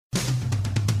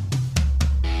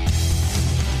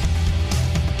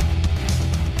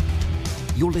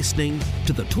You're listening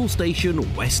to the Toolstation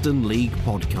Western League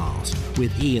podcast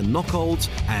with Ian Knockholds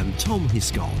and Tom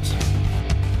Hiscott.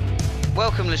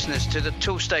 Welcome, listeners, to the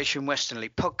Toolstation Western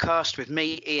League podcast with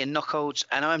me, Ian Knockholds,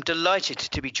 and I'm delighted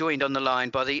to be joined on the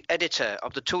line by the editor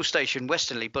of the Toolstation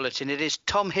Western League Bulletin. It is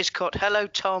Tom Hiscott. Hello,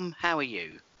 Tom. How are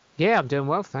you? Yeah, I'm doing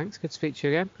well, thanks. Good to speak to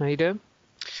you again. How you doing?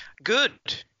 Good.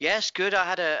 Yes, good. I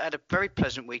had a very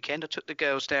pleasant weekend. I took the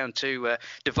girls down to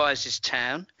Devizes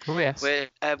Town, where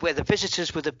the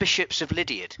visitors were the Bishops of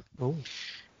Lydiard. Oh.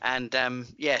 And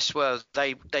yes, well,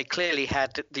 they clearly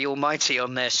had the Almighty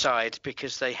on their side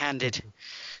because they handed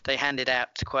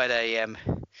out quite a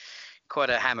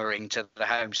hammering to the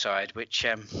home side,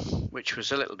 which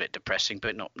was a little bit depressing,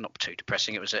 but not too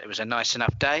depressing. It was a nice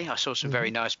enough day. I saw some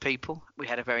very nice people. We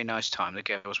had a very nice time. The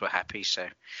girls were happy, so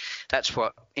that's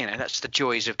that's the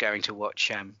joys of going to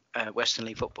watch Western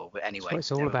League football. But anyway,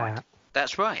 that's what it's all about. Mind.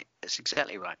 That's right. That's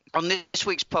exactly right. On this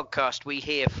week's podcast, we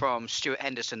hear from Stuart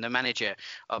Henderson, the manager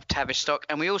of Tavistock,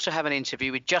 and we also have an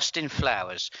interview with Justin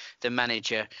Flowers, the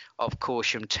manager of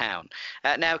Corsham Town.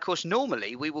 Now, of course,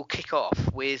 normally we will kick off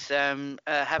with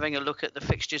having a look at the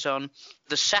fixtures on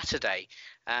the Saturday,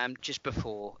 just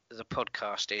before the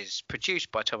podcast is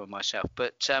produced by Tom and myself.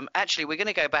 But actually, we're going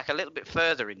to go back a little bit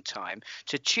further in time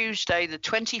to Tuesday, the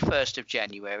 21st of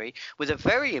January, with a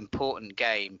very important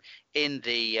game in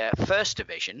the First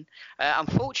Division.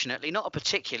 Unfortunately, not a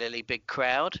particularly big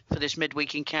crowd for this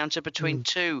midweek encounter between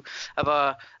two of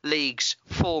our league's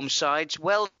form sides,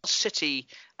 Wells City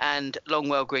and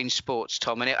Longwell Green Sports,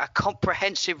 Tom, and a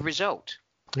comprehensive result.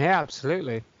 Yeah,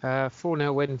 absolutely.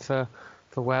 4-0 win for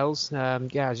Wells.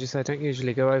 As you said, I don't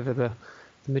usually go over the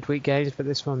midweek games, but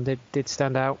this one did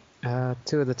stand out.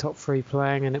 Two of the top three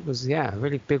playing, and it was a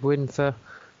really big win for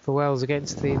Wells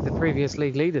against the previous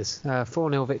league leaders.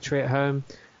 4-0 victory at home.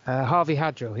 Harvey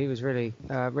Hadrill, he was really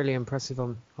impressive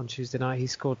on Tuesday night. He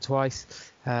scored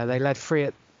twice. They led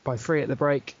by three at the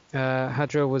break.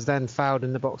 Hadrill was then fouled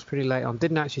in the box pretty late on.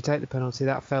 Didn't actually take the penalty.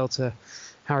 That fell to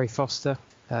Harry Foster,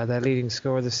 their leading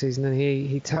scorer of the season, and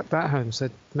he tapped that home. So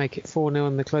make it 4-0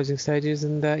 in the closing stages,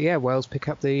 and Wells pick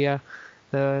up the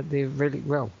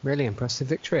really impressive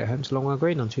victory at home to Longwell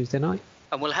Green on Tuesday night.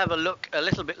 And we'll have a look a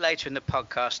little bit later in the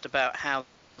podcast about how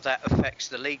that affects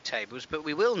the league tables, but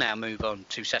we will now move on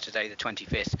to Saturday the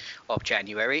 25th of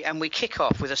January, and we kick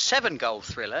off with a 7-goal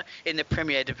thriller in the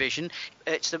Premier Division.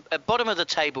 It's the bottom of the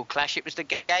table clash. It was the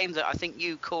game that I think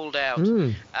you called out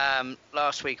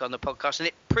last week on the podcast, and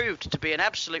it proved to be an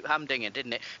absolute humdinger,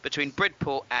 didn't it, between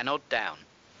Bridport and Odd Down.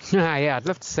 Yeah, I'd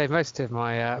love to say most of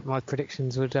my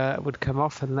predictions would come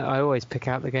off, and I always pick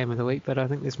out the game of the week, but I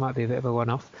think this might be a bit of a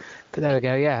one-off. But there we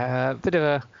go. A bit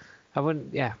of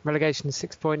relegation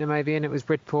 6-pointer maybe, and it was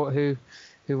Bridport who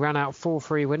ran out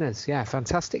 4-3 winners. Yeah,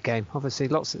 fantastic game. Obviously,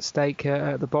 lots at stake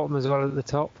at the bottom as well as at the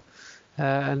top,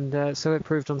 and so it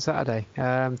proved on Saturday.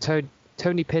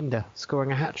 Tony Pinder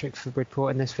scoring a hat-trick for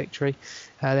Bridport in this victory.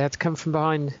 They had to come from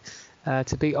behind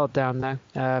to beat Odd Down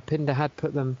though. Pinder had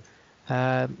put them.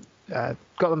 Got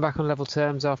them back on level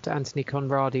terms after Anthony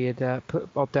Conradi had put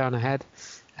Odd Down ahead,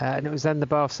 and it was then the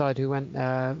Bath side who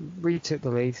retook the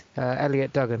lead,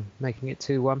 Elliot Duggan making it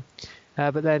 2-1,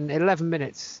 but then 11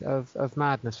 minutes of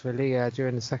madness really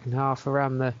during the second half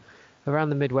around the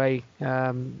midway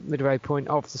point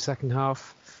of the second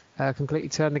half, completely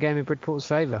turned the game in Bridport's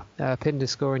favour. Pinder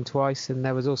scoring twice, and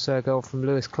there was also a goal from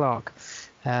Lewis Clark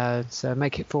to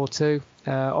make it 4-2.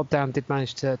 Odd Down did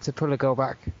manage to pull a goal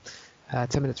back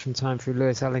 10 minutes from time through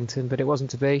Lewis Ellington, but it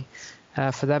wasn't to be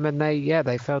for them, and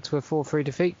they fell to a 4-3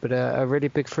 defeat, but a really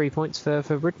big 3 points for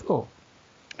Bridport.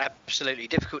 Absolutely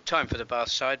difficult time for the Bath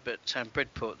side, but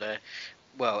Bridport there,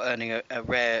 earning a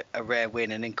rare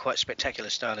win, and in quite spectacular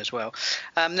style as well.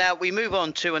 Now we move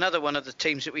on to another one of the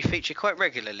teams that we feature quite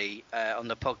regularly on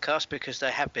the podcast because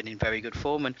they have been in very good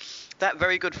form, and that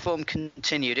very good form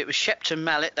continued. It was Shepton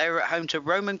Mallet. They were at home to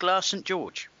Roman Glass St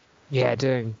George. Yeah,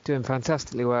 doing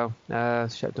fantastically well.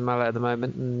 Shepton Mallet at the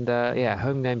moment, and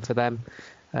home game for them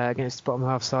against the bottom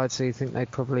half side. So you think they'd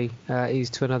probably ease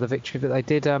to another victory, but they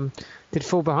did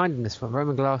fall behind in this one.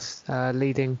 Roman Glass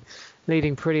leading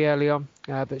pretty early on,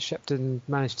 but Shepton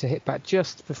managed to hit back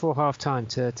just before half time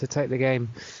to take the game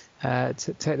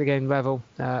level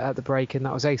at the break, and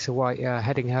that was Asa White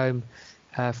heading home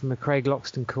from a Craig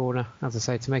Loxton corner, as I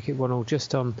say, to make it 1-1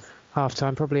 just on half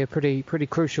time. Probably a pretty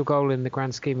crucial goal in the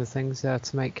grand scheme of things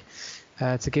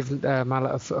to give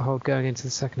Mallet a foothold going into the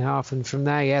second half, and from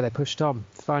there they pushed on.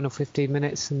 Final 15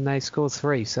 minutes and they scored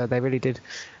 3, so they really did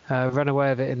run away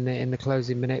with it in the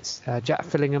closing minutes. Jack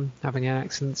Fillingham having an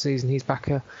excellent season. He's back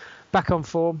on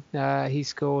form. He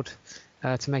scored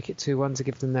to make it 2-1 to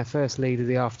give them their first lead of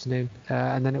the afternoon.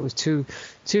 And then it was two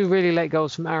really late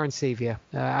goals from Aaron Sevier,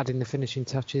 adding the finishing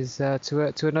touches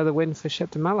to another win for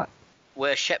Shepton Mallet.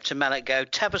 Where Shepton Mallet go,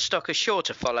 Tavistock are sure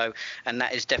to follow, and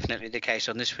that is definitely the case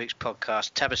on this week's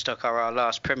podcast. Tavistock are our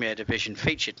last Premier Division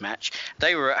featured match.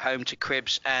 They were at home to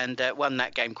Cribbs and won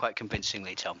that game quite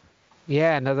convincingly, Tom.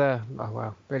 Yeah, another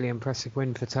really impressive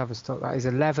win for Tavistock. That is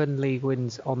 11 league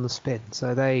wins on the spin.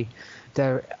 So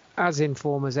they're as in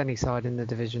form as any side in the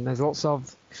division. There's lots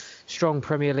of strong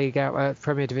Premier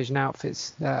Division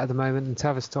outfits at the moment, and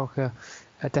Tavistock are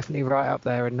definitely right up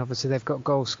there. And obviously they've got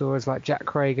goal scorers like Jack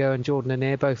Crago and Jordan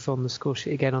Anir, both on the score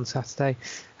sheet again on Saturday.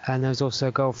 And there was also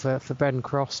a goal for Ben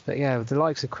Cross. But yeah, with the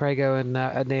likes of Crago and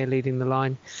Anir leading the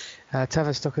line,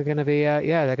 Tavistock are going to be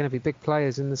they're going to be big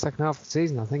players in the second half of the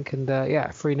season, I think. And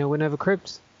 3-0 win over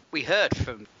Cribbs. We heard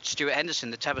from Stuart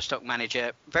Henderson, the Tavistock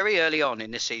manager, very early on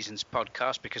in this season's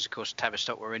podcast because, of course,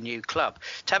 Tavistock were a new club.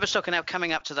 Tavistock are now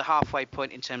coming up to the halfway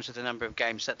point in terms of the number of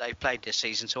games that they've played this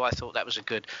season, so I thought that was a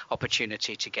good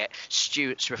opportunity to get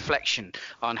Stuart's reflection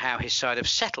on how his side have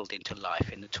settled into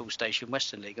life in the Toolstation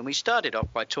Western League. And we started off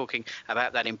by talking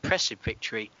about that impressive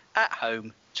victory at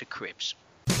home to Cribbs.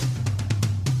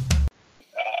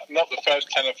 Not the first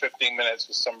 10 or 15 minutes.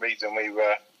 For some reason, we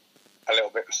were a little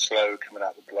bit slow coming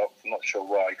out the block. I'm not sure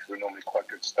why, because we're normally quite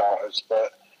good starters.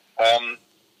 But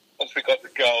once we got the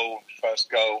first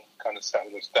goal kind of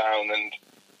settled us down. And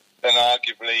then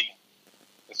arguably,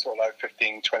 the sort of like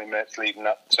 15, 20 minutes leading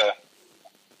up to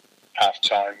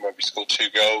half-time where we scored 2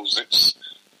 goals. It's,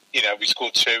 we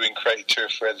scored 2 and created 2 or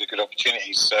 3 other good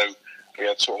opportunities. So we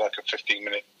had sort of like a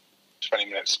 15-minute,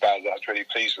 20-minute spell that I was really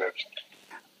pleased with.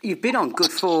 You've been on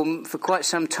good form for quite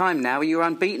some time now. You're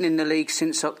unbeaten in the league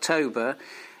since October.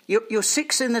 You're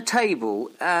 6th in the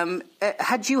table.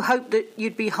 Had you hoped that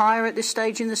you'd be higher at this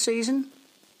stage in the season?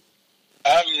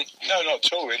 No, not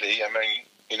at all, really. I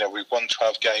mean, we've won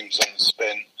 12 games on the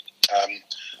spin,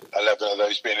 11 of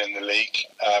those being in the league.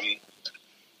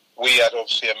 We had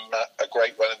obviously a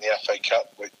great run in the FA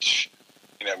Cup, which,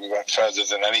 we went further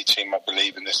than any team, I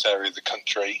believe, in this area of the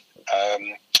country.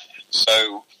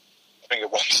 So I think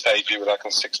at one stage we were like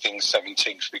on 16th,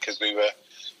 17th because we were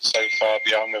so far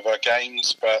behind with our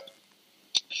games. But,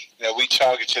 we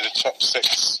targeted a top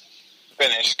 6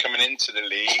 finish coming into the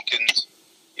league. And,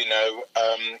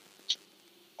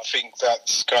 I think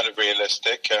that's kind of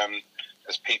realistic.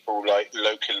 There's people like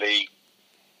locally,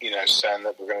 saying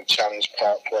that we're going to challenge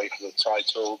Parkway for the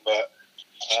title. But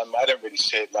I don't really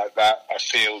see it like that. I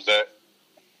feel that,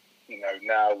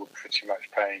 now we're pretty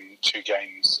much playing 2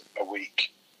 games a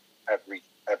week.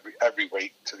 Every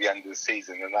week to the end of the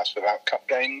season, and that's without cup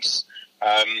games.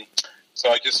 So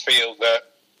I just feel that,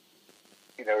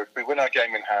 if we win our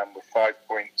game in hand, we're 5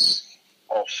 points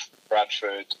off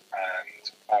Bradford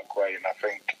and Parkway, and I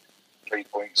think 3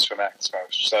 points from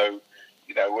Exmouth. So,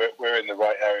 we're in the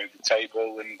right area of the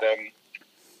table, and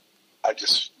I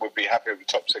just would be happy with the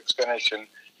top 6 finish, and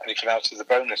anything else is a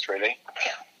bonus, really.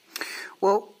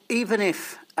 Well, even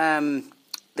if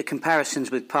the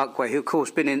comparisons with Parkway, who of course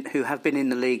who have been in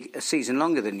the league a season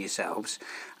longer than yourselves,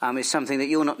 is something that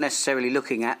you're not necessarily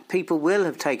looking at. People will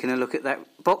have taken a look at that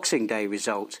Boxing Day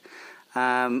result,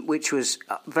 which was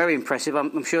very impressive.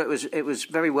 I'm sure it was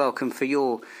very welcome for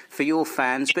your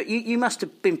fans. But you must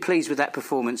have been pleased with that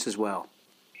performance as well.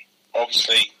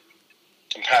 Obviously,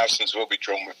 comparisons will be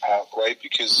drawn with Parkway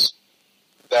because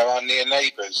they're our near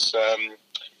neighbours.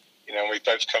 We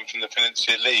both come from the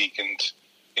Peninsula League, and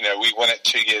we won it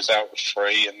 2 years out of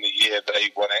 3, and the year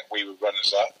they won it, we were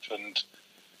runners-up. And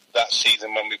that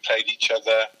season when we played each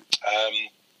other,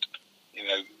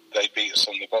 they beat us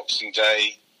on the Boxing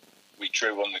Day, we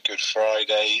drew on the Good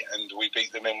Friday, and we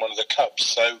beat them in one of the Cups.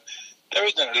 So there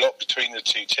isn't a lot between the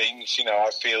 2 teams.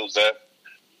 I feel that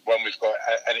when we've got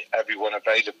everyone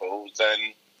available,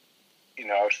 then,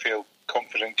 I would feel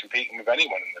confident competing with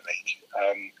anyone in the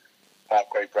league.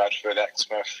 Parkway, Bradford,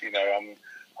 Exmouth,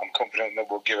 I'm confident that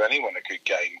we'll give anyone a good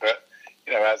game. But,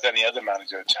 as any other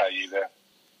manager will tell you,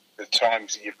 the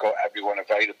times that you've got everyone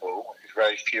available is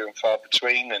very few and far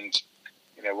between. And,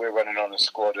 we're running on a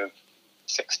squad of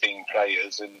 16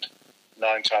 players, and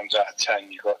 9 times out of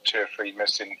 10 you've got 2 or 3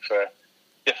 missing for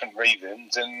different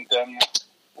reasons. And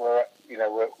we're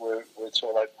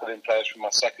sort of like putting players from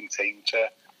our second team to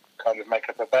kind of make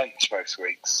up a bench most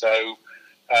weeks. So,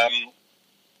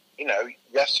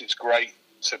 yes, it's great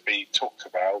to be talked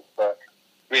about, but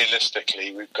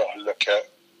realistically we've got to look at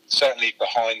certainly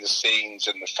behind the scenes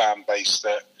and the fan base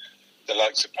that the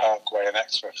likes of Parkway and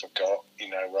Exmouth have got,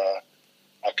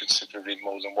 are considerably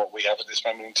more than what we have at this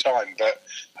moment in time. But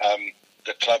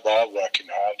the club are working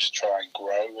hard to try and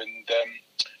grow, and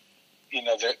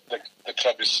the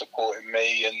club is supporting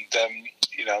me, and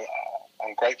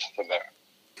I'm grateful for that.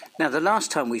 Now, the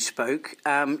last time we spoke,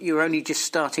 you were only just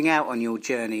starting out on your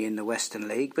journey in the Western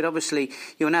League, but obviously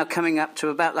you're now coming up to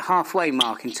about the halfway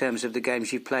mark in terms of the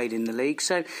games you've played in the league.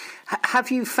 So,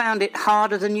 have you found it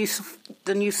harder than you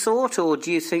thought, or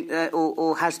do you think that,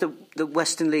 or has the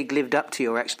Western League lived up to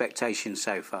your expectations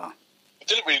so far? I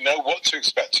didn't really know what to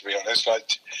expect, to be honest.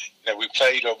 We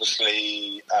played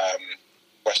obviously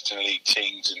Western League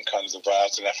teams in kind of the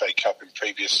Vars and FA Cup in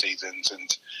previous seasons,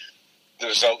 and the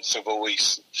results have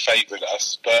always favoured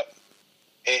us, but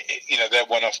they're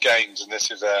one-off games, and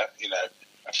this is a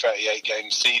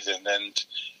 38-game season, and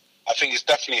I think it's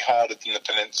definitely harder than the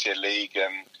Peninsula League.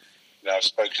 And I've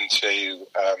spoken to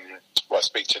I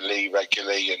speak to Lee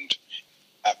regularly and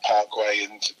at Parkway,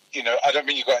 and I don't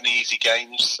think you've got any easy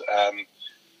games.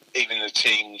 Even the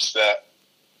teams that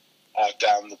are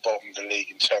down the bottom of the league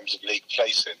in terms of league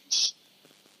placings,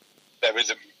 there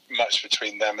isn't much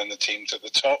between them and the teams at the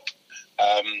top.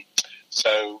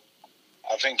 So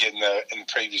I think in the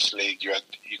previous league, you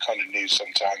kind of knew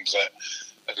sometimes that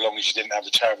as long as you didn't have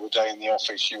a terrible day in the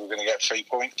office, you were going to get 3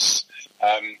 points.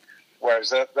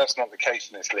 Whereas that's not the case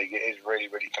in this league. It is really,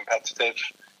 really competitive.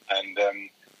 And,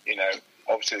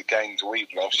 obviously the games we've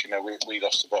lost, we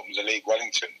lost the bottom of the league,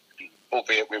 Wellington,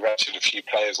 albeit we rested a few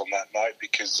players on that night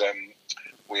because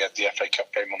we had the FA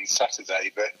Cup game on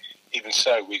Saturday. But even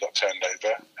so, we got turned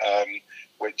over,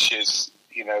 which is...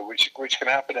 which can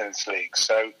happen in this league.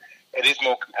 So it is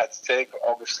more competitive.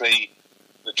 Obviously,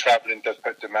 the travelling does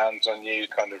put demands on you,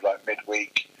 kind of like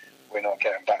midweek. We're not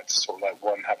getting back to sort of like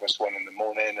 1:30 in the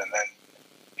morning, and then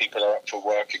people are up for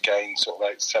work again, sort of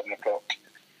like 7 o'clock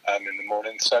in the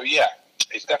morning. So yeah,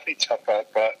 it's definitely tougher,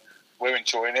 but we're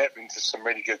enjoying it. Been to some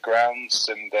really good grounds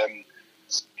and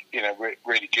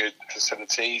really good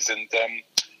facilities, and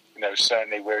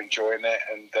certainly we're enjoying it,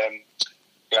 and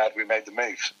glad we made the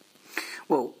move.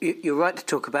 Well, you're right to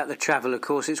talk about the travel, of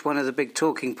course. It's one of the big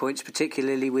talking points,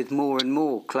 particularly with more and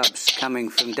more clubs coming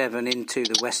from Devon into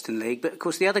the Western League. But, of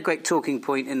course, the other great talking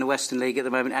point in the Western League at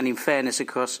the moment, and in fairness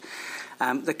across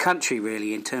the country,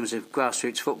 really, in terms of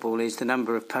grassroots football, is the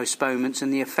number of postponements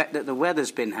and the effect that the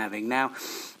weather's been having. Now,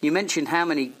 you mentioned how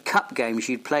many cup games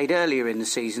you'd played earlier in the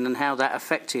season and how that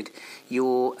affected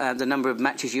the number of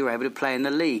matches you were able to play in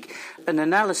the league. An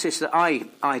analysis that I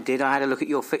did, I had a look at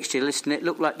your fixture list, and it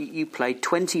looked like you played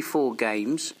 24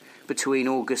 games between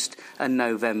August and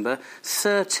November,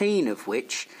 13 of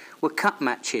which were cup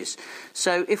matches.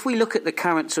 So if we look at the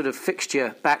current sort of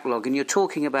fixture backlog, and you're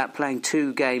talking about playing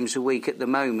 2 games a week at the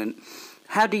moment,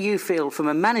 how do you feel from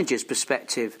a manager's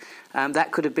perspective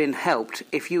that could have been helped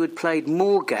if you had played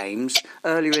more games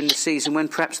earlier in the season when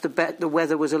perhaps the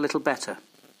weather was a little better?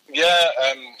 Yeah,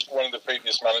 one of the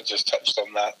previous managers touched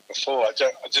on that before. I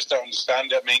just don't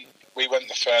understand it. I mean, we went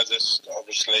the furthest,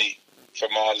 obviously, from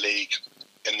our league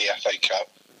in the FA Cup.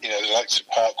 The likes of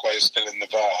Parkway are still in the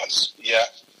Vars. Yeah,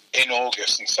 in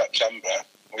August and September,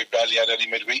 we barely had any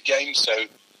midweek games, so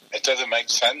it doesn't make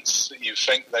sense. You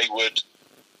think they would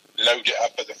load it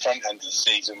up at the front end of the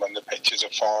season when the pitches are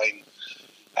fine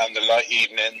and the light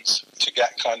evenings to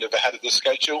get kind of ahead of the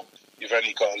schedule. You've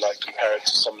only got to compare it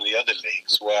to some of the other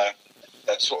leagues where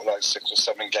that's sort of like 6 or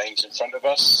 7 games in front of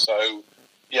us. So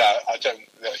yeah,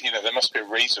 there must be a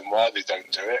reason why they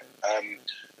don't do it.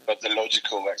 But the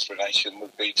logical explanation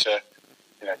would be to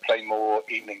play more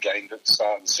evening games at the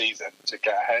start of the season to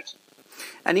get ahead.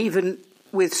 And even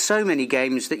with so many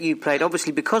games that you played,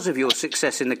 obviously because of your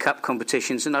success in the cup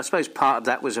competitions, and I suppose part of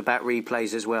that was about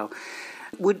replays as well,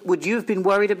 would you have been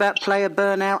worried about player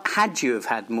burnout had you have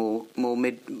had more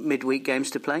midweek games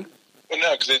to play? Well,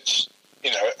 no, because it's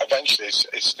eventually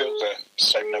it's still the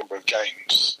same number of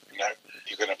games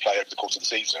you're going to play over the course of the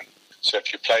season. So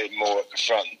if you're playing more at the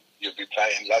front, you'll be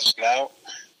playing less now.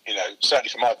 Certainly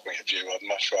from my point of view, I'd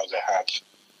much rather have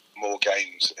more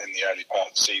games in the early part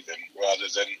of the season rather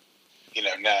than,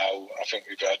 now I think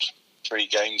we've had 3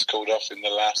 games called off in the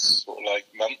last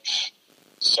month.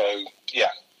 So,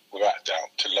 yeah, without a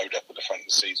doubt, to load up at the front of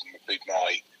the season would be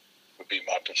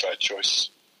my preferred choice.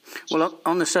 Well,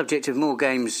 on the subject of more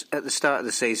games at the start of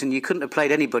the season, you couldn't have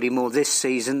played anybody more this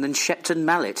season than Shepton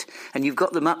Mallet, and you've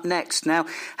got them up next. Now,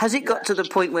 has it got to the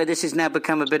point where this has now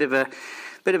become a bit of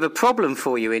a problem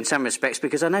for you in some respects?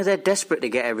 Because I know they're desperate to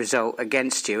get a result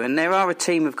against you, and there are a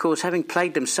team, of course, having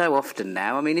played them so often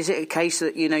now. I mean, is it a case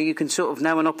that you can sort of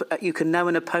know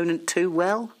an opponent too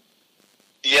well?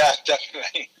 Yeah,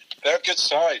 definitely. They're a good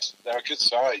side.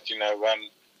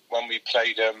 When we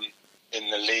played them in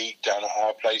the league down at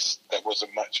our place, there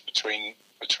wasn't much between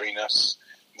us.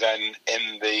 Then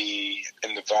in the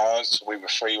Vars, we were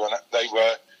 3-1. They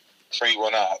were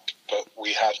 3-1 up, but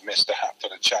we had missed a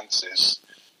hatful of chances.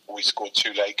 We scored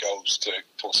 2 late goals to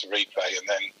force a replay, and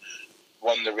then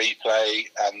won the replay,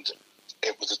 and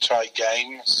it was a tight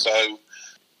game. So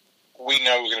we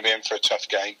know we're going to be in for a tough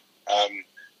game,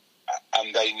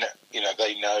 and they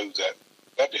know that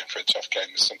they'll be in for a tough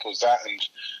game. As simple as that. And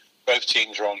both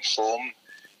teams are on form.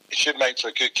 It should make for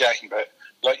a good game, but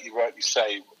like you rightly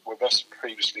say, with us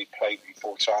previously played them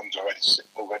 4 times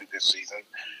already this season.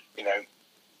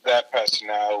 Their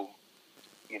personnel,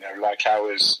 like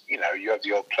ours, you have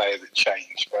the odd player that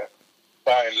changed, but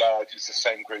by and large, it's the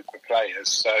same group of players.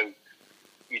 So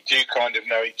you do kind of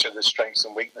know each other's strengths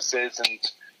and weaknesses, and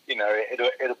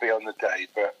it'll be on the day.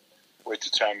 But we're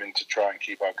determined to try and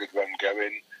keep our good run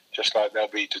going, just like they'll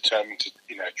be determined to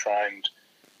try and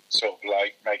sort of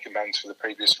like make amends for the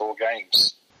previous 4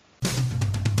 games.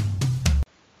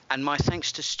 And my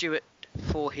thanks to Stuart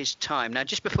for his time. Now,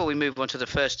 just before we move on to the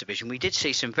First Division, we did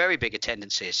see some very big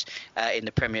attendances in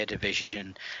the Premier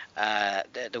Division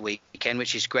the weekend,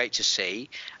 which is great to see.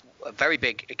 A very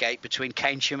big gate between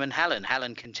Keynsham and Hallen.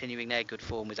 Hallen continuing their good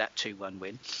form with that 2-1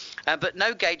 win. But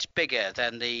no gates bigger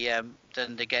than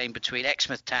the game between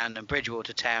Exmouth Town and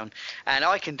Bridgewater Town. And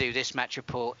I can do this match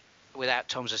report without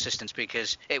Tom's assistance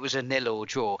because it was a 0-0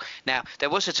 draw. Now, there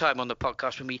was a time on the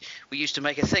podcast when we used to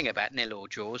make a thing about 0-0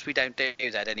 draws. We don't do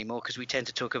that anymore because we tend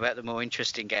to talk about the more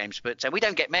interesting games. But we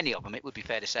don't get many of them, it would be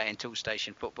fair to say, in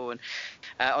Toolstation football. And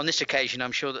on this occasion,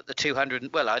 I'm sure that the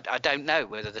 200... Well, I don't know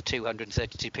whether the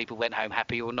 232 people went home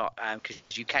happy or not, because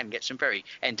you can get some very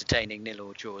entertaining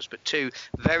 0-0 draws. But 2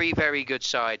 very, very good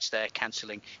sides there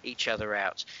cancelling each other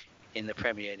out in the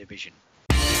Premier Division.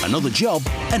 Another job,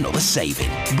 another saving.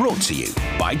 Brought to you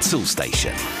by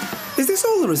Toolstation. Is this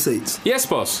all the receipts? Yes,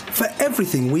 boss. For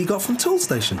everything we got from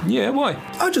Toolstation? Yeah, why?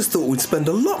 I just thought we'd spend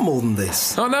a lot more than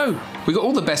this. Oh, no. We got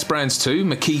all the best brands too.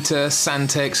 Makita,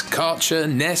 Santex,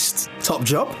 Karcher, Nest. Top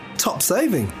job, top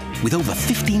saving. With over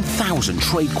 15,000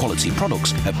 trade quality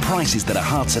products at prices that are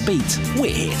hard to beat,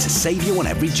 we're here to save you on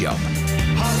every job.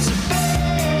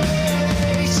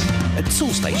 At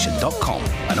Toolstation.com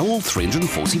and all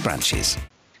 340 branches.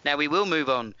 Now, we will move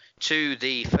on to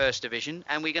the First Division,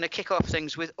 and we're going to kick off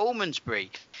things with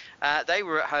Almondsbury. They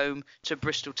were at home to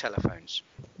Bristol Telephones.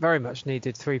 Very much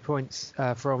needed 3 points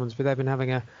for Almondsbury. They've been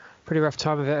having a pretty rough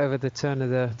time of it over the turn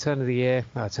of the year,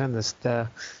 turn of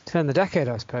the decade,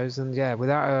 I suppose. And yeah,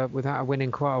 without a win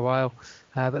in quite a while.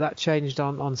 But that changed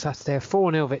on Saturday. A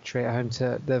 4-0 victory at home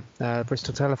to the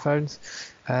Bristol Telephones.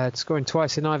 Scoring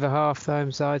twice in either half, the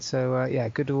home side. So,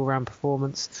 good all-round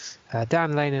performance.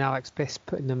 Dan Lane and Alex Biss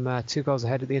putting them 2 goals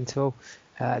ahead at the interval.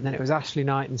 And then it was Ashley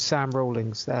Knight and Sam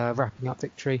Rawlings wrapping up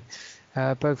victory.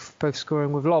 Both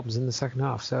scoring with lobs in the second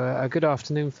half. So a good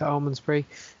afternoon for Almondsbury,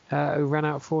 who ran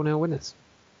out 4-0 winners.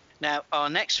 Now, our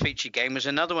next featured game was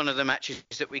another one of the matches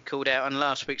that we called out on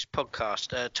last week's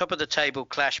podcast. Top of the table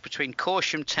clash between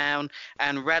Corsham Town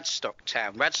and Radstock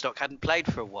Town. Radstock hadn't played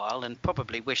for a while and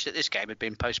probably wished that this game had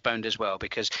been postponed as well,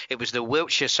 because it was the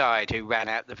Wiltshire side who ran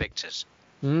out the victors.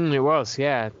 It was,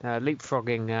 yeah.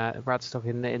 Leapfrogging Radstock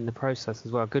in the process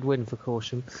as well. Good win for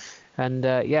Corsham. And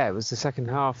it was the second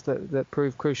half that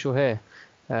proved crucial here.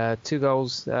 2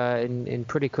 goals in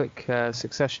pretty quick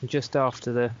succession just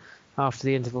after the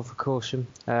interval for Corsham.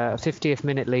 A 50th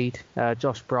minute lead,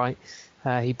 Josh Bright.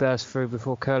 He burst through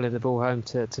before curling the ball home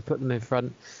to put them in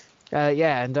front.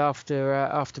 And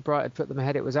after Bright had put them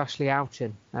ahead, it was Ashley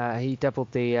Ouchin. He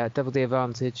doubled the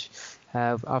advantage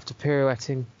after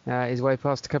pirouetting his way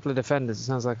past a couple of defenders. It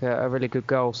sounds like a really good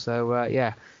goal. So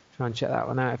try and check that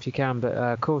one out if you can.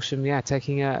 But Corsham,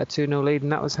 taking a 2-0 lead,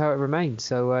 and that was how it remained.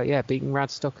 So beating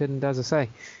Radstock, and as I say,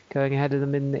 going ahead of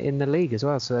them in the league as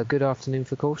well. So a good afternoon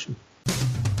for Corsham.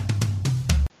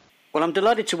 Well, I'm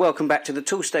delighted to welcome back to the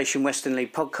Toolstation Western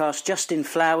League podcast Justin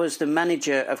Flowers, the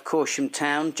manager of Corsham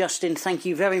Town. Justin, thank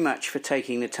you very much for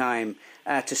taking the time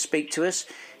to speak to us.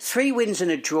 3 wins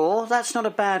and a draw, that's not a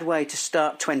bad way to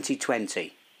start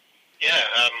 2020. We've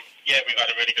had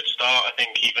a really good start. I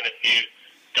think even if you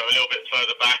go a little bit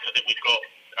further back, I think we've got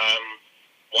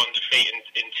 1 defeat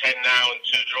in 10 now and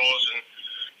 2 draws and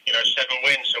 7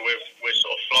 wins. So we're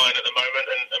sort of flying at the moment,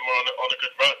 and we're on a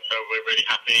good run. So we're really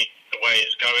happy the way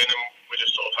it's going, and we're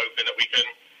just sort of hoping that we can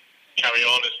carry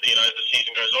on as the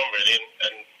season goes on, really,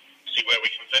 and see where we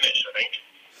can finish, I think.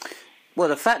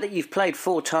 Well, the fact that you've played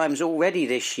 4 times already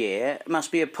this year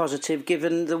must be a positive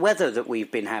given the weather that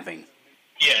we've been having.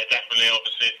 Yeah, definitely.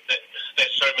 Obviously,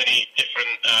 there's so many different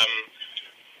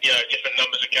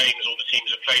numbers of games all the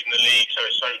teams have played in the league, so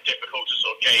it's so difficult to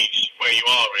sort of gauge where you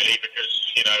are, really, because,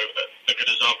 a good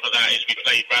example of that is we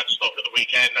played Radstock at the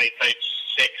weekend. They played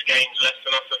 6 games less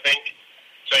than us, I think.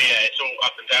 So, yeah, it's all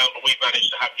up and down, but we've managed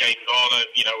to have games on.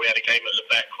 You know, we had a game at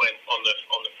Lebec when on the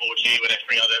 4G when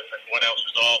everyone else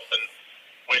was off, and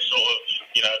we're sort of,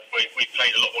 you know, we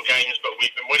played a lot more games, but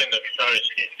we've been winning them. So it's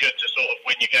good to sort of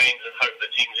win your games and hope that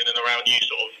teams in and around you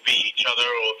sort of beat each other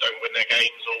or don't win their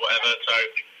games or whatever. So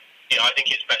yeah, I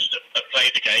think it's best to play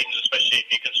the games, especially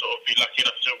if you can sort of be lucky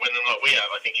enough to win them like we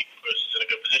have. I think it puts us in a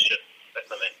good position,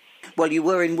 definitely. Well, you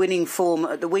were in winning form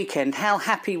at the weekend. How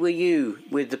happy were you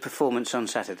with the performance on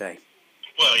Saturday?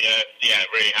 Well, yeah,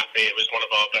 really happy. It was one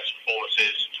of our best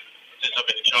performances since I've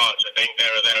been in charge. I think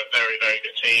they're a very, very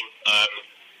good team.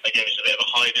 They gave us a bit of a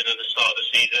hiding at the start of the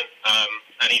season,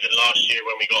 and even last year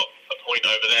when we got a point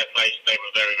over their place, they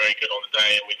were very, very good on the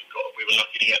day, and we were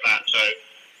lucky to get that. So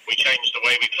we changed the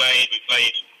way we played. We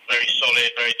played very solid,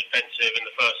 very defensive in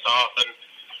the first half, and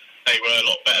they were a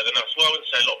lot better than us. Well, I wouldn't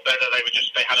say a lot better.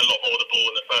 They had a lot more of the ball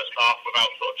in the first half without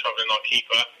sort of troubling our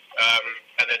keeper.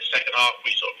 And then second half,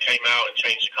 we sort of came out and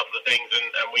changed a couple of things,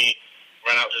 and we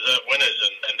ran out deserved winners.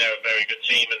 And they're a very good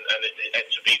team, and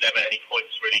to beat them at any point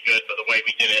is really good. But the way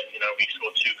we did it, you know, we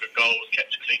scored 2 good goals,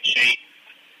 kept a clean sheet,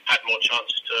 had more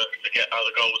chances to get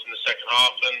other goals in the second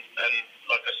half. And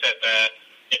like I said,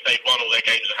 if they'd won all their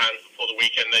games at hand before the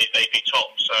weekend, they'd be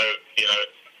top. So, you know,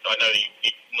 I know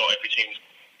not every team's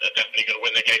definitely going to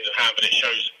win their games at hand, but it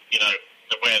shows, you know,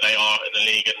 where they are in the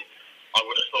league. And I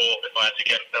would have thought if I had to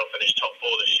get, they'll finish top 4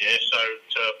 this year. So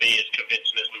to be as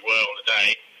convincing as we were on the day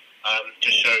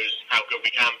just shows how good we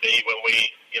can be when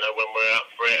we're up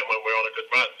for it and when we're on a good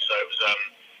run. So it was,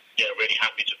 really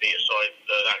happy to be a side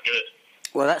that good.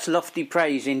 Well, that's lofty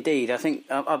praise indeed. I think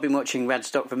I've been watching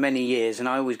Radstock for many years, and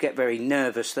I always get very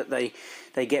nervous that they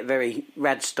get very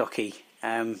Radstocky.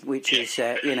 Which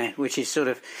is sort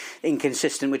of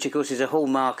inconsistent, which of course is a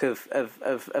hallmark of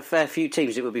a fair few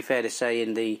teams, it would be fair to say,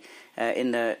 in the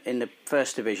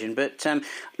first division. But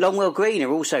Longwell Green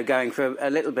are also going for a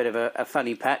little bit of a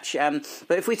funny patch.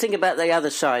 But if we think about the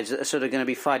other sides that are sort of going to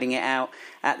be fighting it out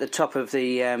at the top of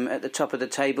the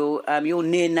table, your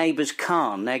near neighbours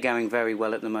Cairn, they're going very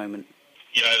well at the moment.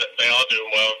 You know, they are doing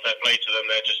well. Fair play to them.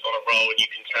 They're just on a roll, and you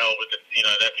can tell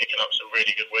they're picking up some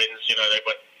really good wins. You know, they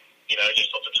went. You know,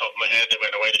 just off the top of my head, they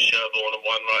went away to Sherborne and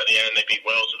won right at the end. They beat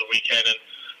Wells at the weekend. And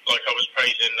like I was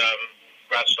praising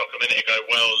Radstock a minute ago,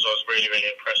 Wells I was really,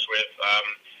 really impressed with.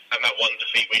 And that one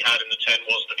defeat we had in the 10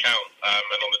 was the count.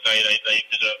 And on the day, they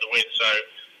deserved the win. So,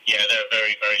 yeah, they're a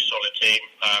very, very solid team.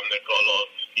 They've got a lot of,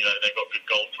 they've got good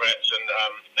goal threats, and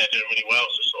they're doing really well.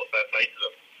 So sort of fair play to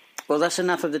them. Well, that's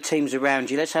enough of the teams around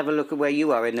you. Let's have a look at where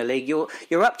you are in the league.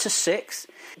 You're up to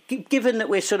 6th. Given that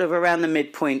we're sort of around the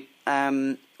midpoint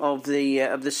of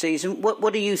the season,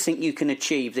 what do you think you can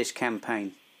achieve this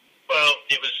campaign? Well,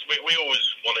 we always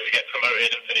wanted to get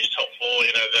promoted and finish top 4.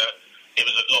 You know, it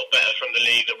was a lot better from the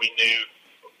league that we knew.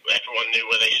 Everyone knew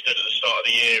where they stood at the start of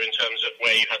the year in terms of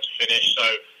where you had to finish. So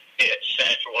it set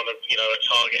everyone a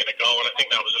target and a goal, and I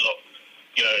think that was a lot.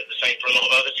 You know, the same for a lot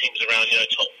of other teams around. You know,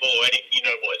 top 4. You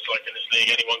know what it's like in this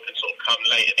league. Anyone can sort of come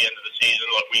late at the end of the season,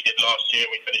 like we did last year,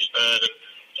 and we finished 3rd. And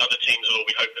other teams will all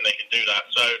be hoping they can do that.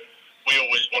 So we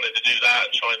always wanted to do that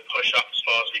and try and push up as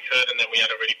far as we could. And then we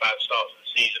had a really bad start to the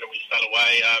season, and we fell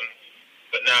away.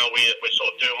 But now we're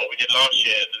sort of doing what we did last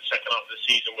year. The second half of the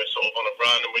season, we're sort of on a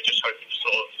run, and we're just hoping to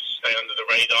sort of stay under the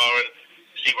radar and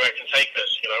see where it can take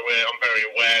us. You know, I'm very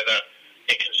aware that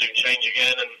it can soon change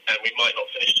again, and we might not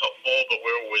finish top 4, but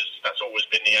that's always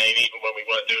been the aim, even when we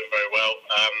weren't doing very well,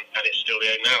 and it's still the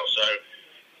aim now. So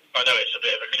I know it's a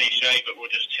bit of a cliche, but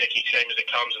we'll just take each game as it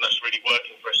comes, and that's really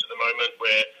working for us at the moment.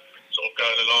 We're sort of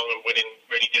going along and winning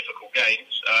really difficult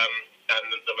games, and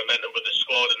the momentum with the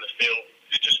squad and the field,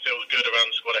 it just feels good around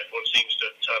the squad. Everyone seems to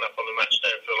turn up on the match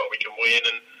day and feel like we can win,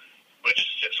 and we'll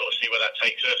just sort of see where that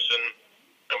takes us.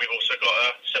 And we've also got a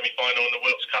semi-final in the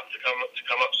Wilts Cup to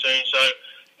come up soon. So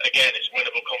again, it's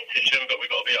winnable competition, but we've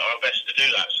got to be at our best to do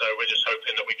that. So we're just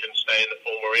hoping that we can stay in the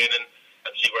form we're in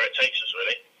and see where it takes us,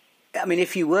 really. I mean,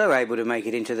 if you were able to make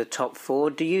it into the top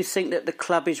 4, do you think that the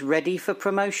club is ready for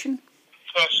promotion?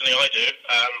 Personally, I do.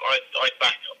 I'd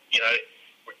back,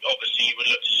 obviously you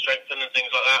would look to strengthen and things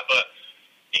like that, but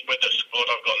with the squad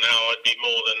I've got now, I'd be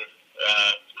more than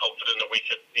confident that we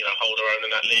could, hold our own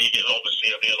in that league. It'll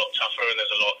be a lot tougher, and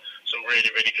there's some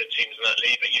really, really good teams in that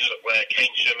league. But you look where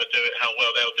Keynsham are doing, how well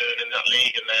they're doing in that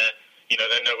league, and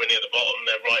they're nowhere near the bottom.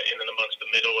 They're right in and amongst the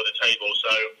middle of the table.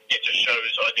 So it just shows,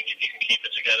 I think, if you can keep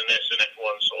the togetherness and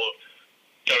everyone's sort of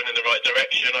going in the right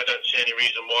direction, I don't see any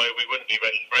reason why we wouldn't be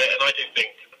ready for it. And I do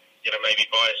think, maybe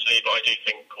biasly, but I do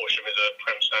think Corsham is a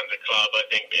Prem Standard club. I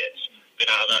think it's been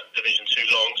out of that division too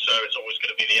long, so it's always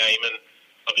going to be the aim. And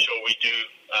I'm sure we do,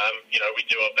 we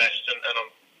do our best, and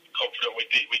I'm confident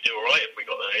we do all right if we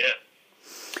got there. Yeah.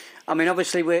 I mean,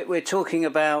 obviously, we're talking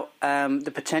about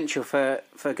the potential for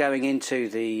going into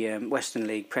the Western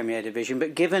League Premier Division,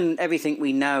 but given everything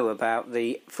we know about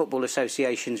the Football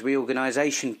Association's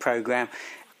reorganisation programme,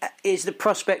 is the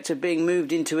prospect of being moved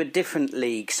into a different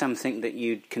league something that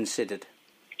you'd considered?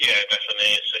 Yeah,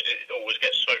 definitely. It always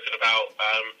gets spoken about.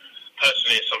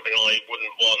 Personally, it's something I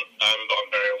wouldn't want, but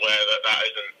I'm very aware that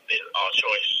isn't our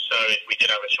choice. So if we did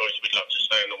have a choice, we'd love to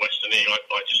stay in the Western League.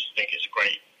 I just think it's a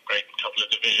great couple of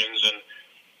divisions, and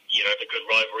the good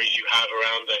rivalries you have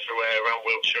around everywhere, around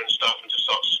Wiltshire and stuff, and to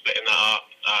start splitting that up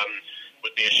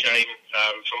would be a shame.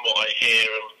 From what I hear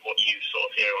and what you sort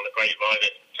of hear on the grapevine,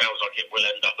 it sounds like it will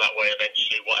end up that way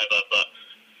eventually, whatever. But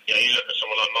you look at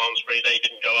someone like Malmesbury, they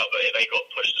didn't go up, but they got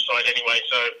pushed aside anyway.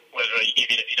 So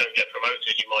even if you don't get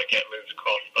promoted, you might get moved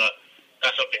across. But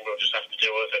that's something we'll just have to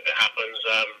deal with if it happens.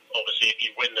 Obviously, if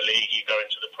you win the league, you go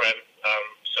into the Prem.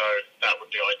 So that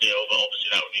would be ideal, but obviously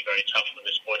that would be very tough from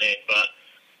this point in. But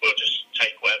we'll just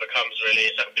take whatever comes, really.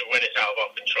 When it's out of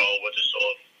our control, we'll just sort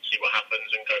of see what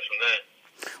happens and go from there.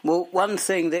 Well, one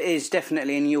thing that is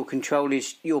definitely in your control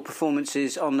is your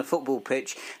performances on the football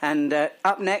pitch. And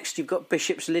up next, you've got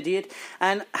Bishop's Lydeard.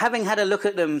 And having had a look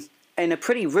at them in a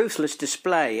pretty ruthless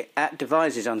display at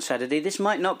Devizes on Saturday, this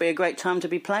might not be a great time to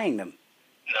be playing them.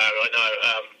 No, I know.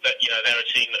 They're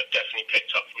a team that have definitely picked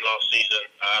up from last season.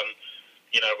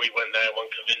 We went there, won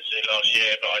convincingly last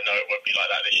year, but I know it won't be like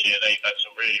that this year. They've had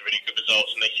some really, really good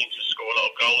results, and they seem to score a lot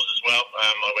of goals as well.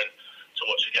 I went to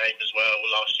watch a game as well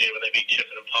last year when they beat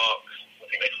Chippenham Park. I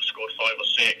think they scored 5 or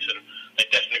 6, and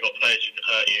they've definitely got players who could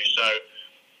hurt you. So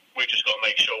we've just got to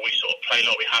make sure we sort of play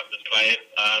like we have been playing.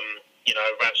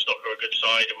 Radstock are a good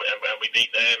side, and we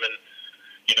beat them. And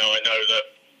I know that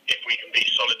if we can be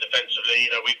solid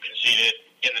defensively, we've conceded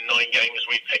in the 9 games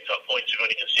we've picked up points. We've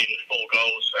only conceded 4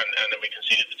 goals, and then we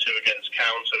conceded the 2 against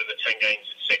Cowan. So in the 10 games,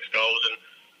 it's 6 goals, and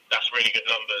that's really good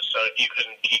numbers. So if you can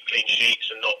keep clean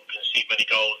sheets and not concede many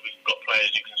goals, we've got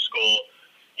players who can score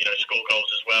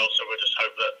goals as well. So we'll just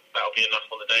hope that that'll be enough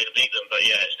on the day to beat them. But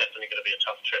yeah, it's definitely going to be a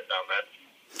tough trip down there.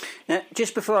 Now,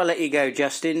 just before I let you go,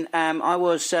 Justin, I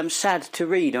was sad to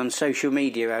read on social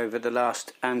media over the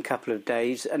last couple of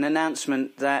days an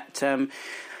announcement that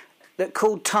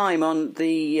called time on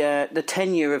the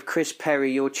tenure of Chris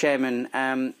Perry, your chairman,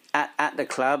 at the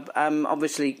club.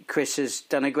 Obviously, Chris has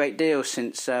done a great deal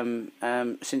since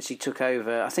he took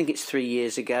over. I think it's 3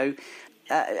 years ago.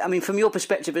 From your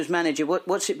perspective as manager,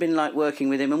 what's it been like working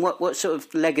with him, and what sort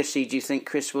of legacy do you think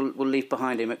Chris will leave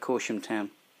behind him at Corsham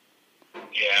Town?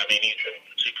 Yeah, he's been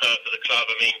superb for the club.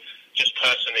 Just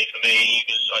personally for me,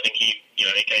 I think he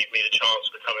gave me the chance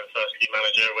of becoming first team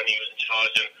manager when he was in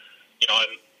charge, and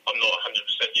I'm not 100%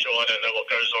 sure. I don't know what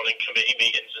goes on in committee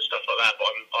meetings and stuff like that, but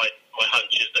my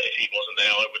hunch is that if he wasn't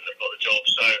there, I wouldn't have got the job.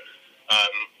 So,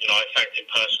 I thanked him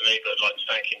personally, but I'd like to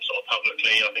thank him sort of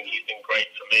publicly. I think he's been great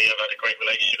for me. I've had a great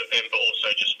relationship with him, but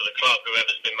also just for the club.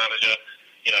 Whoever's been manager,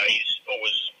 he's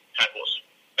always had what's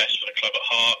best for the club at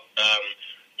heart.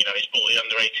 He's brought the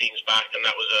under-18s back, and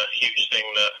that was a huge thing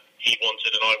that he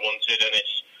wanted and I wanted, and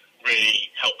it's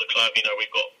really helped the club.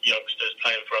 We've got youngsters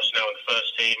playing for us now in the first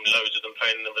team, loads of them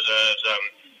playing in the reserves,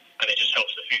 and it just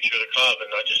helps the future of the club. And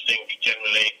I just think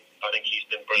generally, I think he's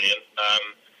been brilliant.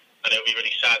 And it'll be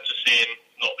really sad to see him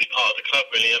not be part of the club,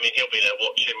 really. He'll be there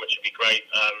watching, which would be great,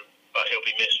 but he'll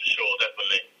be missed for sure,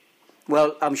 definitely.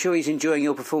 Well, I'm sure he's enjoying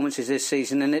your performances this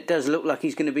season, and it does look like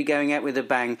he's going to be going out with a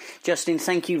bang. Justin,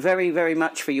 thank you very, very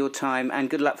much for your time, and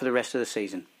good luck for the rest of the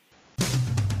season.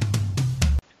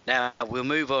 Now, we'll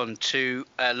move on to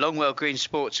Longwell Green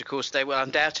Sports. Of course, they will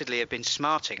undoubtedly have been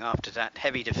smarting after that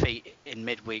heavy defeat in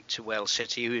midweek to Wells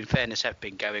City, who in fairness have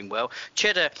been going well.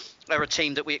 Cheddar are a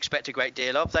team that we expect a great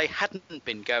deal of. They hadn't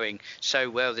been going so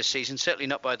well this season, certainly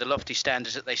not by the lofty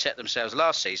standards that they set themselves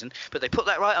last season, but they put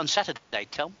that right on Saturday,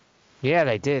 Tom. Yeah,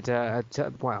 they did.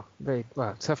 Very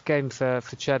tough game for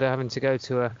Cheddar, having to go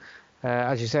to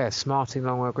as you say, a smarting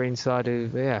Longwell Green side who,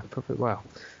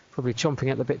 probably chomping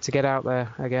at the bit to get out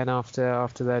there again after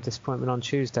their disappointment on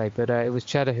Tuesday. But it was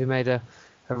Cheddar who made a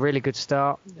really good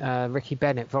start. Ricky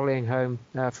Bennett volleying home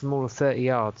from all of 30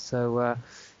 yards, so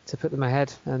to put them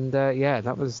ahead. And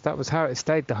that was how it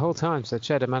stayed the whole time. So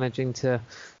Cheddar managing to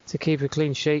keep a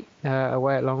clean sheet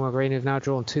away at Longwell Green, who've now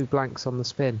drawn 2 blanks on the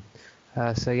spin.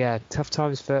 Tough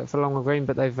times for Longwell Green,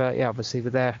 but they've obviously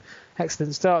with their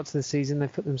excellent start to the season,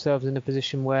 they've put themselves in a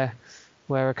position where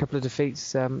a couple of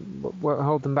defeats won't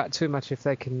hold them back too much if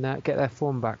they can get their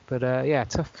form back. But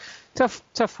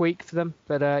tough week for them.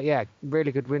 But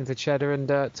really good win for Cheddar, and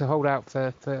to hold out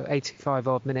for 85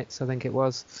 odd minutes, I think it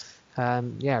was.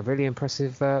 Really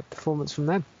impressive performance from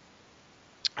them.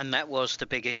 And that was the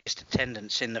biggest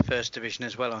attendance in the First Division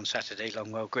as well on Saturday,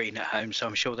 Longwell Green at home. So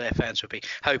I'm sure their fans will be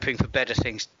hoping for better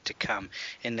things to come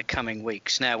in the coming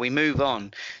weeks. Now we move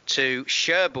on to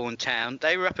Sherborne Town.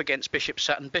 They were up against Bishop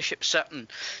Sutton. Bishop Sutton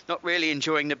not really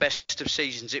enjoying the best of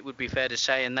seasons, it would be fair to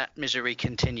say, and that misery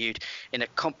continued in a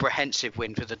comprehensive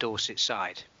win for the Dorset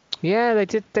side. Yeah,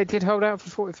 they did hold out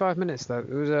for 45 minutes though. It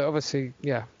was obviously,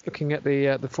 looking at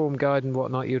the form guide and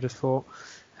whatnot, you'd have thought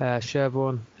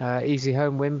Sherborne easy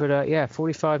home win, but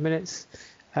 45 minutes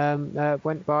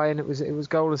went by and it was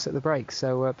goalless at the break.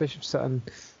 So Bishop Sutton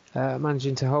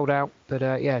managing to hold out, but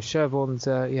Sherborne's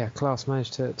class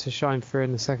managed to shine through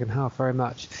in the second half very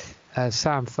much.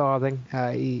 Sam Farthing,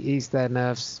 he eased their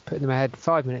nerves, putting them ahead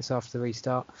 5 minutes after the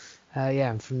restart.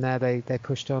 And from there they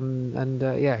pushed on and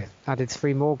added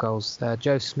 3 more goals.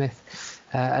 Joe Smith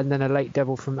and then a late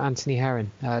double from Anthony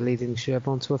Herron, leading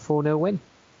Sherborne to a 4-0 win.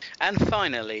 And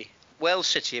finally, Wells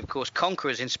City, of course,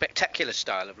 conquerors in spectacular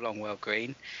style of Longwell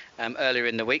Green. Earlier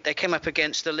in the week, they came up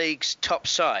against the league's top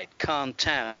side, Calne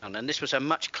Town, and this was a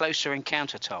much closer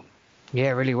encounter, Tom. Yeah,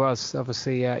 it really was.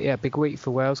 Obviously, big week for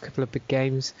Wales, a couple of big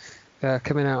games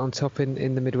coming out on top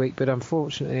in the midweek, but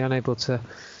unfortunately unable to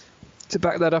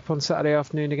back that up on Saturday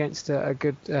afternoon against a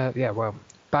good,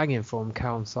 banging form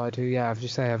Calne side, who, as you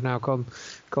say, have now gone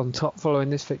top following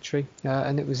this victory.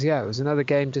 And it was another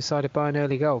game decided by an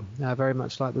early goal, very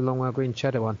much like the Longwell Green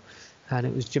Cheddar one. And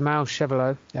it was Jamal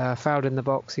Chevallot, fouled in the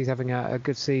box. He's having a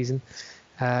good season.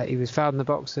 He was fouled in the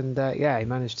box and, he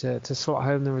managed to slot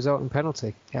home the resulting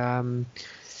penalty.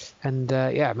 Managed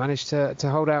to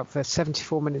hold out for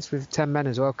 74 minutes with 10 men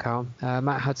as well, Calne.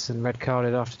 Matt Hudson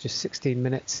red-carded after just 16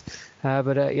 minutes.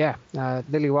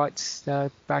 Lily White's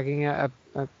bagging a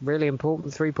really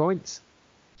important 3 points.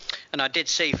 And I did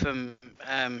see from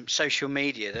social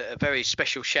media that a very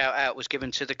special shout-out was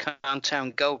given to the Calne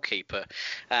Town goalkeeper,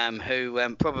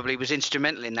 who probably was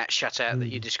instrumental in that shutout that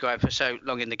you described for so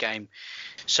long in the game.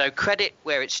 So credit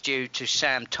where it's due to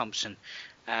Sam Thompson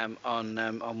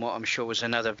on what I'm sure was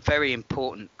another very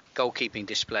important goalkeeping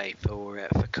display for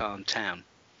Calne Town.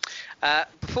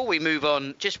 Before we move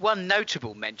on, just one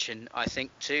notable mention, I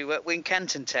think, to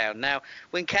Wincanton Town. Now,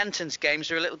 Wincanton's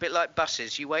games are a little bit like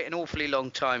buses. You wait an awfully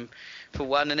long time for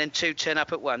one, and then 2 turn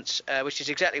up at once, which is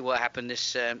exactly what happened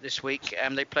this week.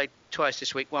 They played twice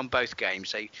this week, won both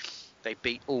games. They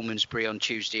beat Almondsbury on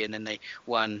Tuesday, and then they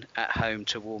won at home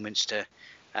to Warminster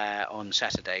on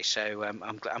Saturday. So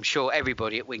I'm sure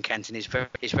everybody at Wincanton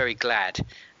is very glad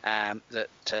that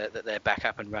they're back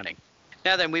up and running.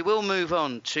 Now then, we will move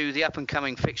on to the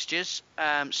up-and-coming fixtures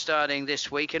starting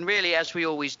this week. And really, as we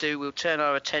always do, we'll turn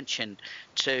our attention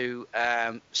to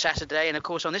Saturday. And, of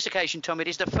course, on this occasion, Tom, it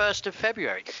is the 1st of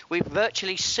February. We've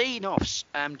virtually seen off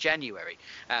January,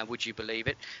 would you believe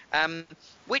it?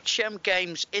 Which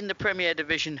games in the Premier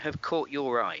Division have caught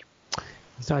your eye?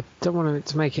 So I don't want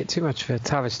to make it too much of a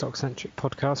Tavistock-centric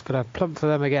podcast, but I've plumped for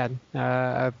them again.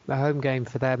 A home game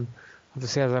for them.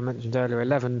 Obviously, as I mentioned earlier,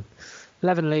 11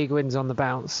 league wins on the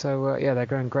bounce, so they're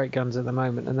going great guns at the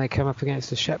moment, and they come up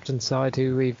against a Shepton side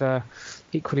who we've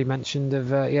equally mentioned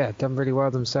have done really well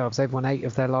themselves. They've won 8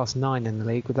 of their last 9 in the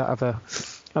league, with that other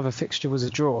fixture was a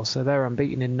draw, so they're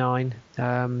unbeaten in 9.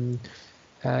 And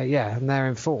they're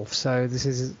in 4th, so this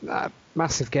is a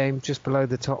massive game just below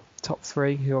the top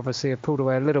 3, who obviously have pulled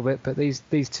away a little bit, but these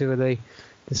two are the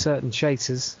certain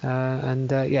chasers,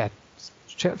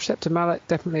 Shepton Mallet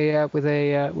definitely with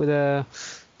a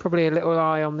probably a little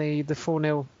eye on the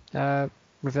 4-0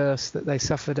 reverse that they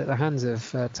suffered at the hands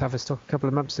of Tavistock a couple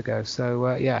of months ago.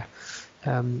 So,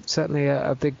 certainly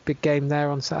a big game there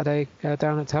on Saturday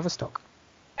down at Tavistock.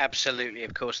 Absolutely,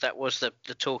 of course, that was the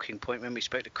talking point when we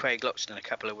spoke to Craig Loxton a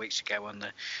couple of weeks ago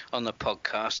on the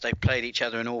podcast. They played each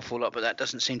other an awful lot, but that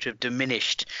doesn't seem to have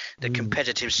diminished the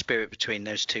competitive spirit between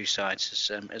those two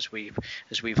sides, as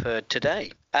we've heard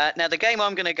today. Now, the game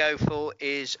I'm going to go for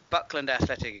is Buckland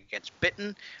Athletic against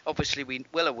Bitton. Obviously, we're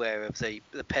well aware of the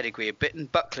pedigree of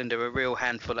Bitton. Buckland are a real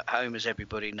handful at home, as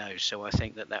everybody knows, so I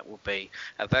think that will be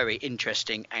a very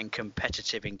interesting and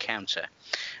competitive encounter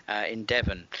in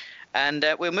Devon. And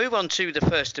we'll move on to the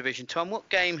First Division. Tom, what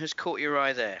game has caught your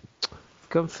eye there? I've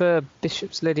gone for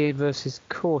Bishop's Lydeard versus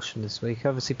Caution this week.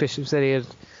 Obviously, Bishop's Lydeard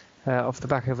off the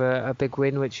back of a big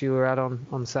win, which you were at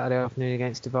on Saturday afternoon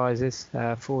against Devizes,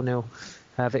 4-0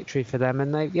 victory for them.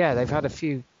 And they've had a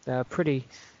few pretty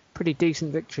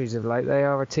decent victories of late. They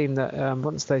are a team that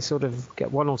once they sort of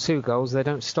get 1 or 2 goals, they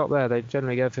don't stop there. They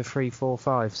generally go for 3, 4,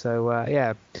 5.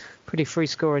 So, pretty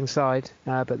free-scoring side,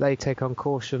 but they take on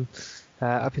Caution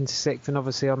up into 6th, and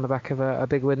obviously on the back of a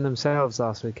big win themselves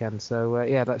last weekend. So,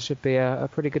 that should be a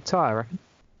pretty good tie, I reckon.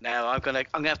 Now I'm gonna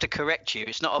have to correct you.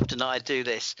 It's not often that I do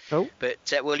this. Oh. But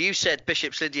you said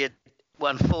Bishop's Lydia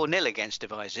won 4-0 against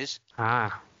Devizes.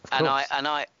 Ah. And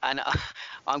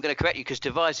I'm going to correct you because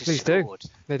Devizes Please scored. Do.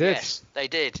 They did. Yes, they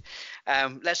did.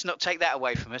 Let's not take that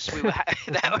away from us. We were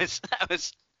there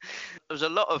was a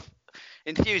lot of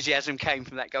enthusiasm came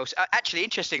from that goal. So, actually,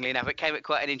 interestingly enough, it came at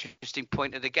quite an interesting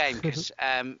point of the game because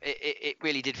it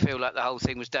really did feel like the whole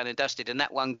thing was done and dusted. And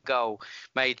that one goal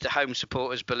made the home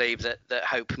supporters believe that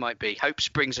hope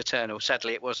springs eternal.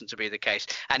 Sadly, it wasn't to be the case.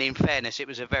 And in fairness, it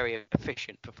was a very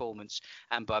efficient performance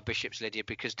by Bishop's Lydia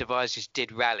because Devizes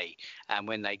did rally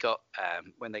when they got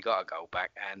a goal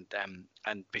back,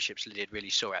 and Bishop's Lydia really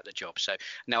saw out the job. So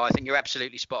no, I think you're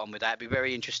absolutely spot on with that. It'd be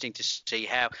very interesting to see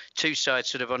how two sides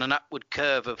sort of on an upward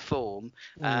curve of form,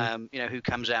 who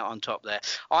comes out on top there.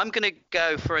 I'm going to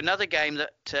go for another game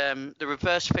that the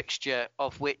reverse fixture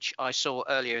of which I saw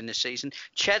earlier in the season,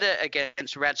 Cheddar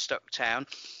against Radstock Town.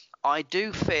 I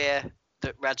do fear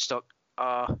that Radstock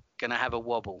are going to have a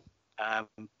wobble,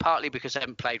 partly because they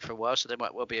haven't played for a while, so they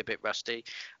might well be a bit rusty.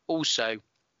 Also,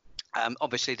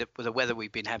 obviously, with the weather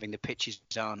we've been having, the pitches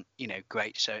aren't,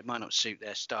 great, so it might not suit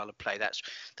their style of play.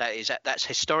 That's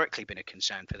historically been a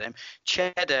concern for them.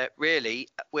 Cheddar, really,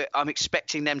 I'm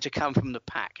expecting them to come from the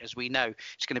pack, as we know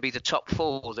it's going to be the top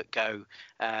four that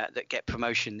get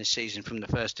promotion this season from the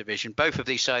First Division. Both of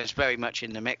these sides very much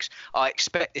in the mix. I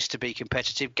expect this to be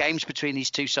competitive. Games between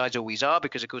these two sides always are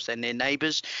because, of course, they're near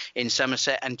neighbours in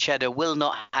Somerset, and Cheddar will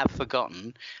not have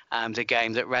forgotten the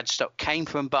game that Radstock came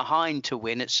from behind to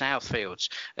win at Southfields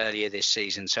earlier this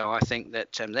season. So I think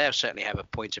that they'll certainly have a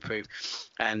point to prove,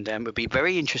 and it would be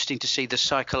very interesting to see the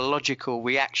psychological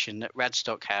reaction that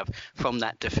Radstock have from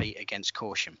that defeat against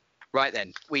Corsham. Right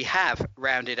then, we have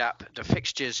rounded up the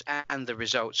fixtures and the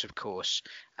results, of course,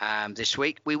 this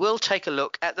week. We will take a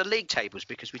look at the league tables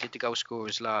because we did the goal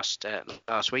scorers last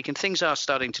week, and things are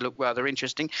starting to look rather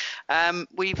interesting.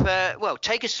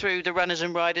 Take us through the runners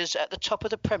and riders at the top of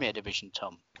the Premier Division,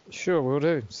 Tom. Sure, we'll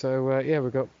do. So,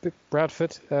 we've got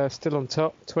Bradford still on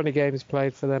top. 20 games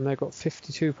played for them. They've got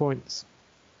 52 points.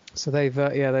 So they've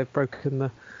broken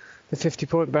the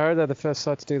 50-point barrier. They're the first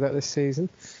side to do that this season.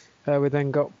 We then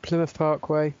got Plymouth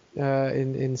Parkway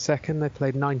in second. They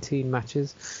played 19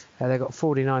 matches. They got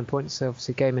 49 points, so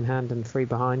obviously game in hand and 3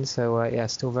 behind. So,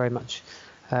 still very much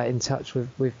in touch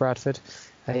with Bradford.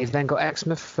 You've then got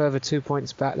Exmouth, further 2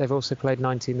 points back. They've also played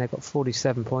 19. They've got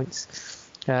 47 points.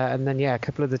 And then, a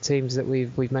couple of the teams that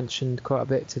we've mentioned quite a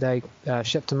bit today.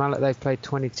 Shepton Mallet, they've played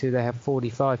 22. They have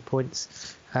 45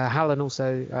 points. Hallen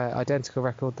also, identical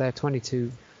record there,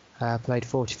 22. Played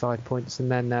 45 points,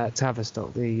 and then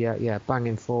Tavistock, the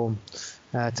banging form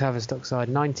Tavistock side,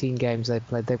 19 games they've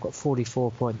played, they've got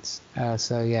 44 points.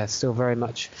 Still very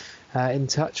much in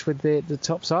touch with the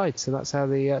top side. So that's how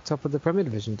the top of the Premier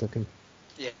Division took him.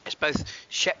 Yes, both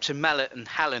Shepton Mallet and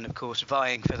Hallen, of course,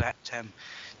 vying for that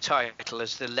title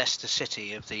as the Leicester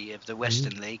City of the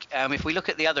Western League. If we look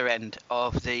at the other end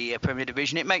of the Premier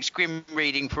Division, it makes grim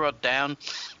reading for Odd Down.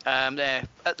 They're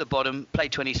at the bottom,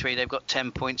 played 23, they've got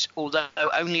 10 points, although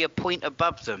only a point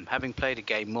above them, having played a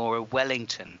game more, are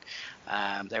Wellington.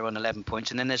 They're on 11 points,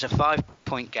 and then there's a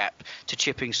 5-point gap to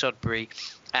Chipping Sodbury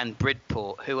and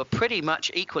Bridport, who are pretty much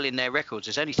equal in their records.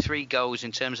 There's only 3 goals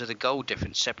in terms of the goal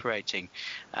difference separating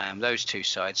those two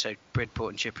sides. So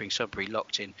Bridport and Chipping Sodbury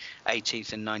locked in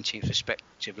 18th and 19th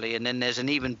respectively. And then there's an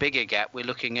even bigger gap. We're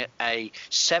looking at a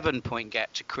 7-point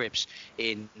gap to Cribs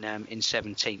in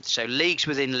 17th. So leagues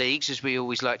within leagues, as we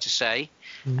always like to say.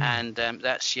 And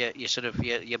that's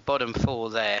your bottom 4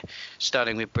 there,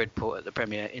 starting with Bridport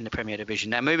in the Premier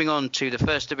Division. Now moving on to the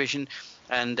First Division,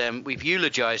 and we've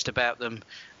eulogised about them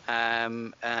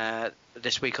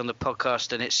this week on the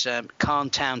podcast, and it's Calne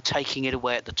Town taking it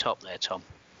away at the top there, Tom.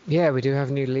 Yeah, we do have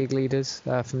new league leaders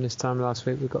from this time last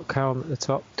week. We've got Calne at the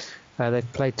top.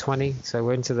 They've played 20, so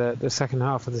we're into the second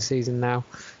half of the season now.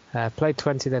 Played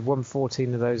 20, they've won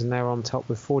 14 of those, and they're on top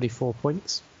with 44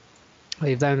 points.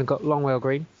 You've then got Longwell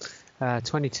Green,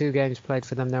 22 games played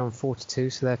for them, they're on 42,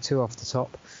 so they're 2 off the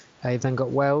top. You've then got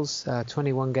Wells,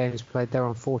 21 games played, they're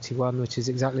on 41, which is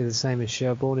exactly the same as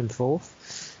Sherborne in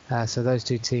 4th. So those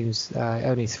two teams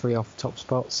only 3 off the top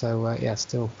spot, so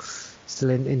still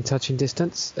in touching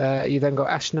distance. You then got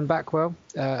Ashton and Backwell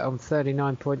on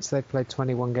 39 points, they've played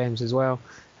 21 games as well.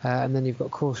 And then you've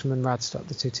got Corsham and Radstock,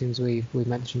 the two teams we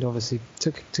mentioned, obviously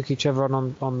took each other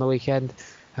on the weekend.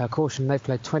 Corsham, they've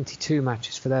played 22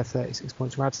 matches for their 36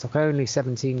 points. Radstock, only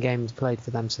 17 games played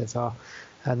for them so far,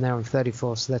 and they're on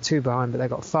 34, so they're 2 behind, but they've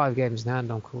got 5 games in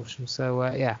hand on Corsham. So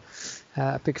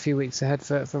a big few weeks ahead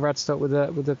for Radstock with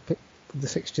the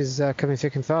fixtures coming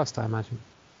thick and fast, I imagine.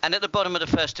 And at the bottom of the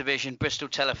First Division, Bristol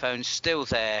Telephone's still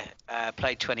there,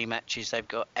 played 20 matches. They've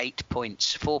got 8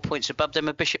 points. 4 points above them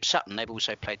are Bishop Sutton. They've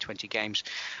also played 20 games.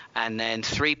 And then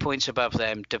 3 points above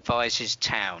them, Devizes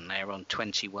Town. They're on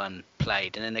 21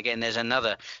 played. And then again, there's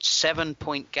another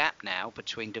 7-point gap now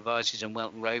between Devizes and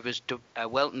Welton Rovers.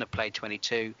 Welton have played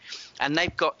 22, and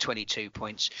they've got 22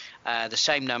 points. The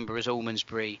same number as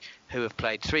Almondsbury, who have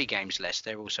played 3 games less.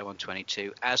 They're also on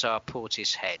 22, as are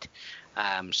Portishead.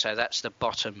 So that's the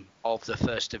bottom of the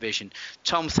First Division.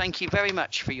 Tom, thank you very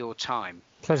much for your time.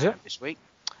 Pleasure. This week.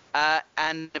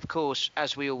 And of course,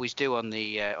 as we always do on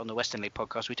the Western League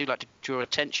podcast, we do like to draw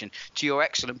attention to your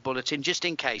excellent bulletin, just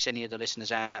in case any of the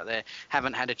listeners out there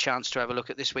haven't had a chance to have a look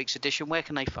at this week's edition. Where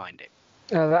can they find it?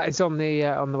 That is on the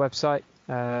website.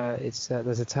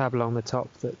 There's a tab along the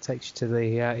top that takes you to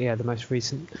the most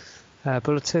recent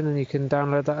bulletin, and you can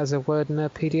download that as a Word and a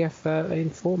PDF in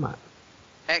format.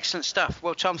 Excellent stuff.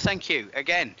 Well, Tom, thank you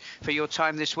again for your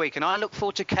time this week, and I look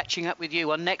forward to catching up with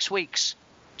you on next week's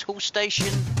Tool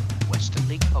Station Western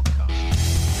League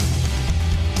podcast.